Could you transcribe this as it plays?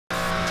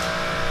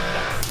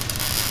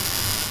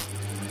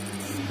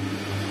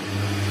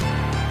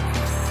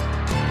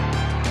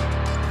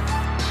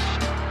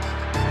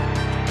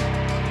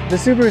The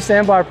Subaru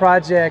Sambar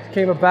project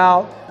came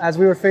about as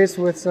we were faced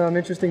with some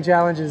interesting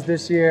challenges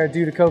this year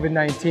due to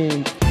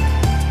COVID-19.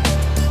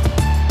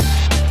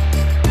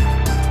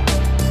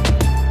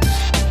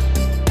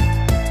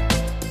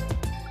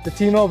 The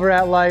team over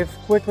at Lyfe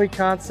quickly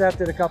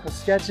concepted a couple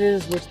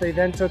sketches, which they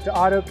then took to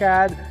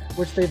AutoCAD,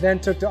 which they then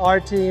took to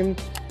our team.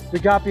 We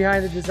got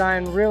behind the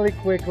design really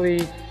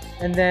quickly,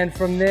 and then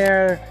from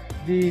there,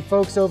 the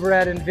folks over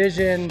at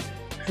Envision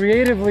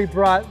creatively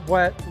brought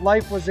what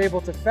Lyfe was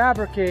able to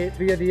fabricate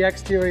via the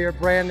exterior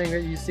branding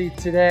that you see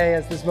today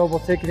as this mobile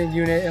ticketing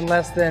unit in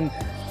less than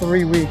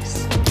 3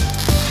 weeks.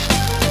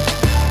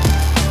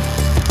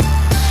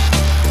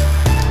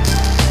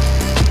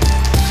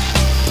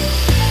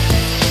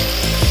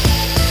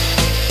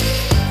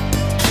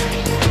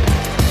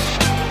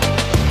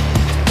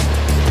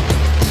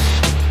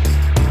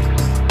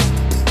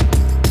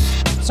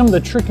 Some of the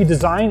tricky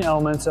design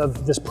elements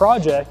of this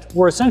project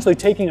were essentially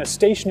taking a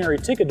stationary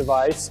ticket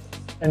device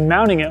and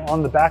mounting it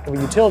on the back of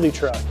a utility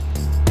truck.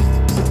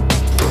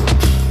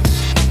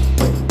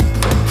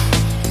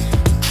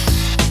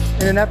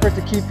 In an effort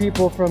to keep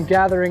people from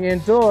gathering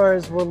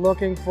indoors, we're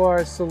looking for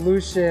a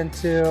solution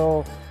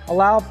to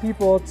allow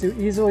people to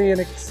easily and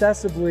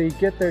accessibly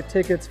get their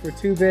tickets for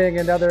tubing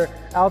and other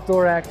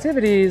outdoor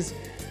activities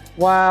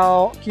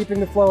while keeping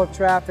the flow of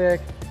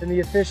traffic and the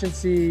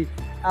efficiency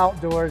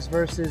outdoors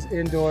versus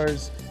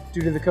indoors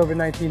due to the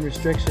COVID-19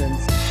 restrictions.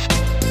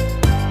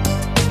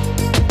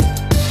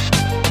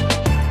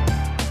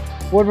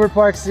 Woodward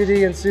Park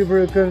City and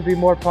Subaru couldn't be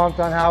more pumped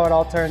on how it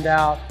all turned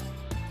out.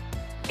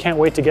 Can't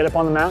wait to get up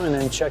on the mountain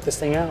and check this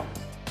thing out.